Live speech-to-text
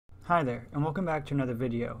Hi there, and welcome back to another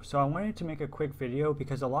video. So I wanted to make a quick video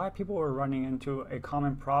because a lot of people are running into a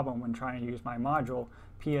common problem when trying to use my module,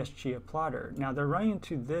 PSChiaPlotter. Now they're running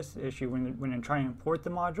into this issue when they're trying to import the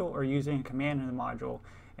module or using a command in the module,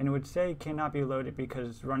 and it would say cannot be loaded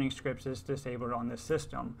because running scripts is disabled on this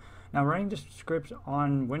system. Now running scripts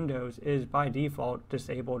on Windows is by default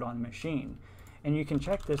disabled on the machine, and you can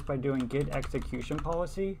check this by doing git execution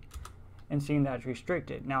policy and seeing that it's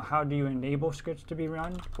restricted. Now, how do you enable scripts to be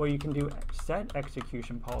run? Well, you can do set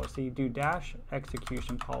execution policy, do dash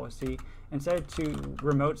execution policy, and set it to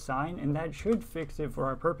remote sign, and that should fix it for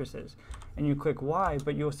our purposes. And you click Y,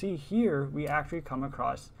 but you'll see here we actually come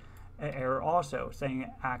across an error also saying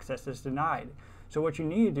access is denied. So what you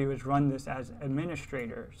need to do is run this as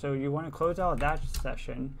administrator. So you want to close out that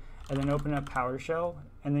session and then open up PowerShell,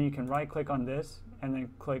 and then you can right click on this and then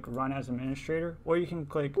click run as administrator, or you can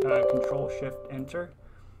click Control-Shift-Enter.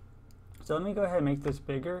 So let me go ahead and make this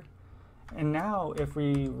bigger. And now if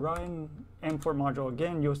we run import module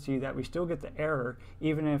again, you'll see that we still get the error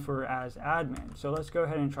even if we're as admin. So let's go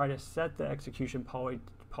ahead and try to set the execution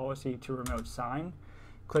policy to remote sign.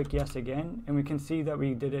 Click yes again, and we can see that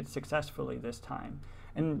we did it successfully this time.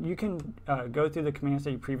 And you can go through the commands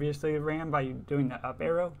that you previously ran by doing the up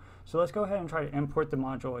arrow. So let's go ahead and try to import the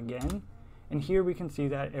module again. And here we can see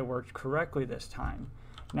that it worked correctly this time.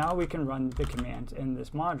 Now we can run the commands in this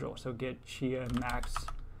module. So get chia max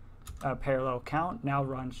parallel count now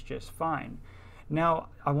runs just fine. Now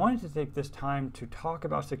I wanted to take this time to talk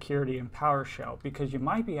about security in PowerShell, because you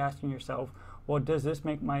might be asking yourself, well, does this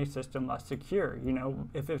make my system less secure? You know,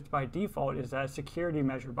 if it's by default, is that a security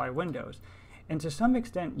measure by Windows? And to some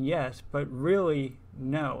extent, yes, but really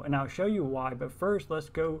no. And I'll show you why. But first, let's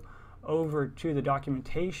go over to the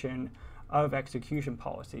documentation of execution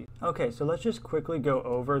policy. Okay, so let's just quickly go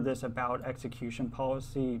over this about execution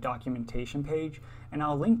policy documentation page, and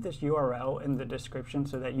I'll link this URL in the description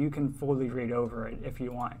so that you can fully read over it if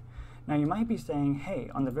you want. Now you might be saying, hey,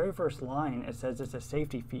 on the very first line it says it's a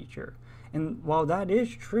safety feature. And while that is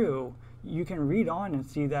true, you can read on and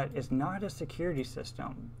see that it's not a security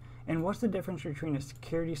system. And what's the difference between a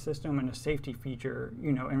security system and a safety feature,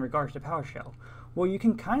 you know, in regards to PowerShell? Well, you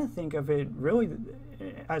can kind of think of it really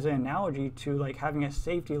as an analogy to like having a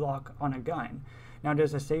safety lock on a gun. Now,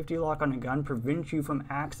 does a safety lock on a gun prevent you from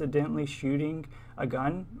accidentally shooting a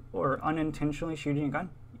gun or unintentionally shooting a gun?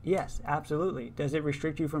 Yes, absolutely. Does it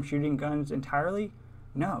restrict you from shooting guns entirely?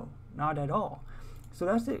 No, not at all. So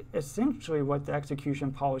that's essentially what the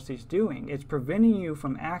execution policy is doing. It's preventing you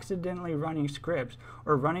from accidentally running scripts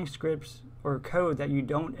or code that you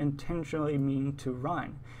don't intentionally mean to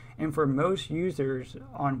run. And for most users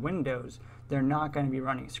on Windows, they're not going to be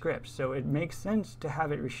running scripts. So it makes sense to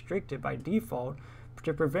have it restricted by default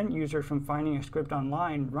to prevent users from finding a script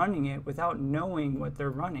online, running it without knowing what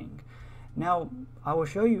they're running. Now,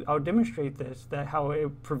 I'll demonstrate this, that how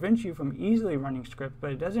it prevents you from easily running scripts,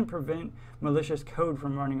 but it doesn't prevent malicious code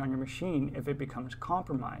from running on your machine if it becomes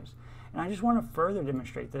compromised. And I just want to further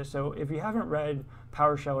demonstrate this. So if you haven't read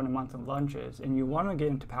PowerShell in a Month of Lunches and you want to get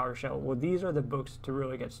into PowerShell, well, these are the books to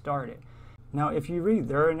really get started. Now, if you read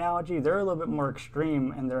their analogy, they're a little bit more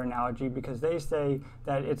extreme in their analogy, because they say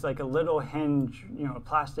that it's like a little hinge, you know, a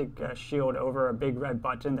plastic shield over a big red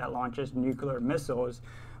button that launches nuclear missiles.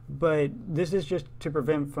 But this is just to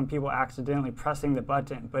prevent from people accidentally pressing the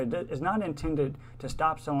button. But it's not intended to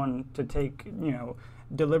stop someone to take, you know,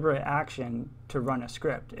 deliberate action to run a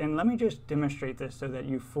script. And let me just demonstrate this so that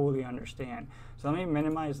you fully understand. So let me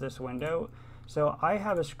minimize this window. So I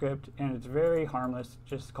have a script, and it's very harmless,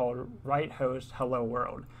 just called write host hello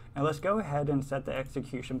world. Now let's go ahead and set the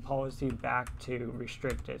execution policy back to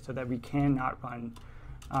restricted so that we cannot run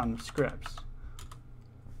scripts.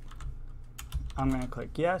 I'm going to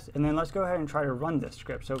click yes, and then let's go ahead and try to run this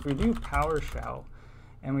script. So if we do PowerShell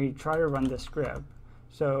and we try to run this script,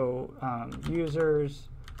 so users,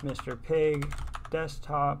 Mr. Pig,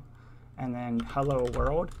 desktop, and then hello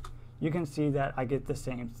world, you can see that I get the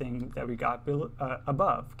same thing that we got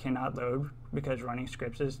above, cannot load because running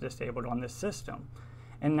scripts is disabled on this system.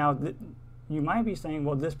 And now you might be saying,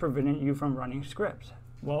 well, this prevented you from running scripts.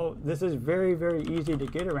 Well, this is very, very easy to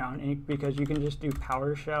get around because you can just do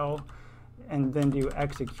PowerShell and then do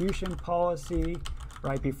execution policy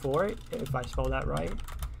right before it, if I spell that right,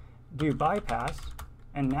 do bypass,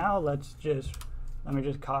 and now let me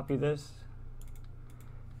just copy this,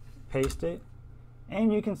 paste it,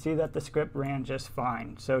 and you can see that the script ran just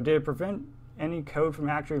fine. So did it prevent any code from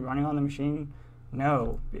actually running on the machine?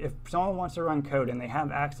 No. If someone wants to run code and they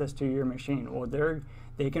have access to your machine, well,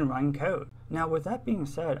 they can run code. Now, with that being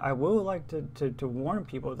said, I will like to warn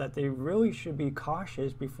people that they really should be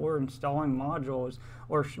cautious before installing modules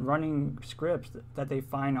or running scripts that they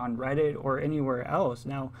find on Reddit or anywhere else.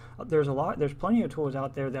 Now, there's plenty of tools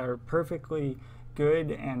out there that are perfectly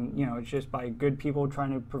good, and it's just by good people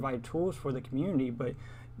trying to provide tools for the community. But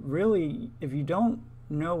really, if you don't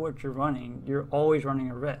know what you're running, you're always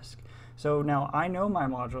running a risk. So now I know my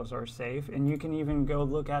modules are safe, and you can even go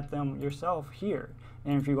look at them yourself here.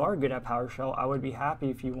 And if you are good at PowerShell, I would be happy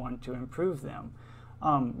if you want to improve them,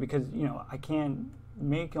 because I can't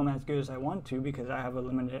make them as good as I want to because I have a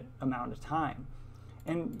limited amount of time.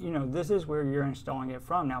 And this is where you're installing it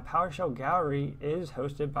from. Now, PowerShell Gallery is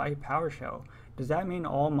hosted by PowerShell. Does that mean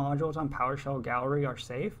all modules on PowerShell Gallery are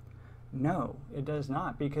safe? No, it does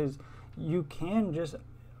not, because you can just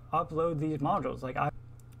upload these modules.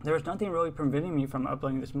 There's nothing really preventing me from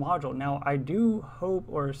uploading this module. Now, I do hope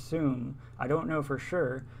or assume, I don't know for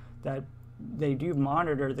sure, that they do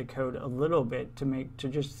monitor the code a little bit to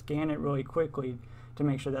just scan it really quickly to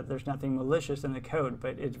make sure that there's nothing malicious in the code.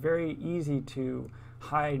 But it's very easy to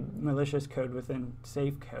hide malicious code within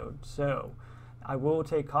safe code. So I will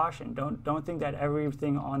take caution. Don't think that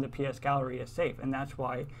everything on the PSGallery is safe, and that's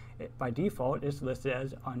why by default it's listed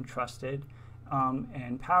as untrusted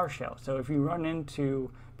and PowerShell. So if you run into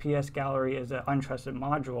PSGallery as an untrusted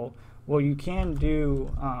module, well, you can do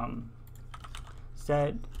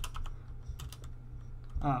set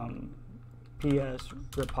PS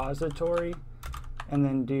repository, and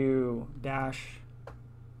then do dash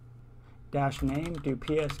name, do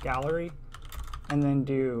PSGallery, and then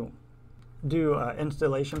do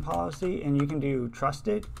installation policy, and you can do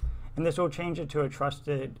trusted, and this will change it to a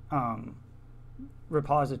trusted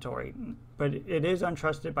repository. But it is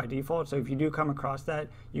untrusted by default, so if you do come across that,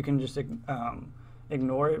 you can just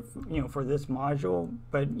ignore it, for this module.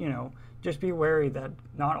 But just be wary that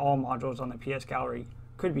not all modules on the PSGallery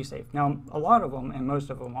could be safe. Now, a lot of them and most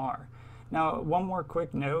of them are. Now, one more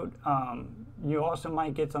quick note: you also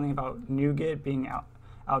might get something about NuGet being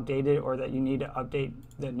outdated, or that you need to update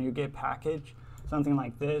the NuGet package, something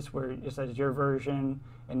like this, where it says your version,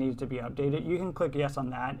 it needs to be updated. You can click yes on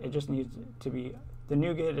that. It just needs to be. The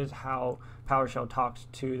NuGet is how PowerShell talks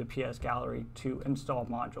to the PSGallery to install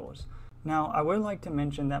modules. Now, I would like to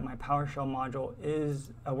mention that my PowerShell module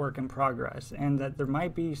is a work in progress, and that there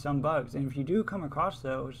might be some bugs. And if you do come across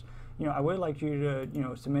those, I would like you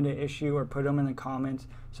to, submit an issue or put them in the comments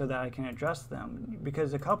so that I can address them.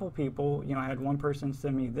 Because a couple people, I had one person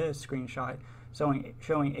send me this screenshot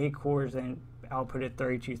showing 8 cores and outputted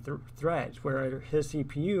 32 threads, where his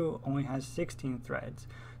CPU only has 16 threads.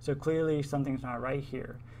 So clearly something's not right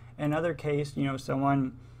here. Another case,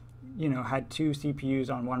 someone, had 2 CPUs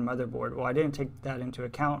on one motherboard. Well, I didn't take that into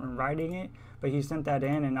account in writing it, but he sent that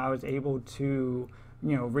in, and I was able to,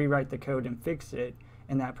 rewrite the code and fix it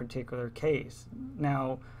in that particular case.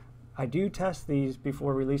 Now, I do test these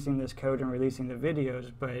before releasing this code and releasing the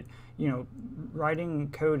videos, but writing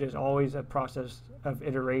code is always a process of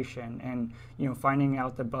iteration and finding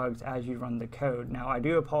out the bugs as you run the code. Now, I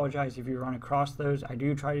do apologize if you run across those. I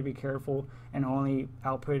do try to be careful and only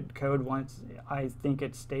output code once I think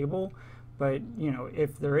it's stable, but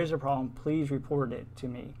if there is a problem, please report it to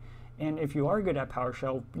me. And if you are good at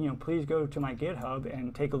PowerShell, please go to my GitHub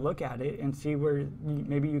and take a look at it and see where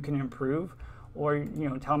maybe you can improve, or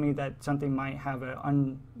tell me that something might have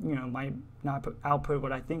might not output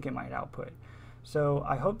what I think it might output. So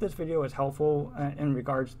I hope this video was helpful in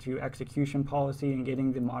regards to execution policy and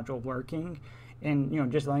getting the module working,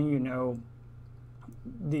 and just letting you know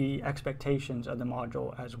the expectations of the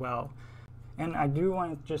module as well. And I do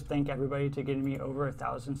want to just thank everybody to getting me over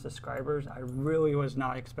 1,000 subscribers. I really was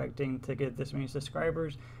not expecting to get this many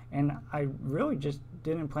subscribers, and I really just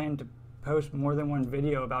didn't plan to post more than one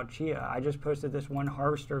video about Chia. I just posted this one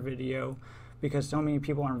harvester video because so many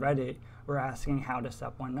people on Reddit were asking how to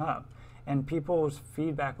set one up, and people's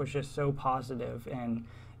feedback was just so positive, and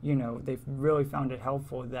they really found it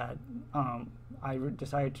helpful that I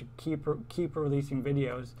decided to keep releasing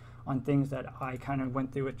videos on things that I kind of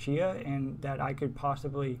went through with Chia and that I could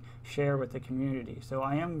possibly share with the community. So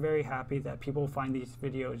I am very happy that people find these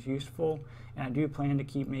videos useful, and I do plan to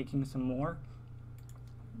keep making some more.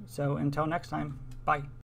 So until next time, bye.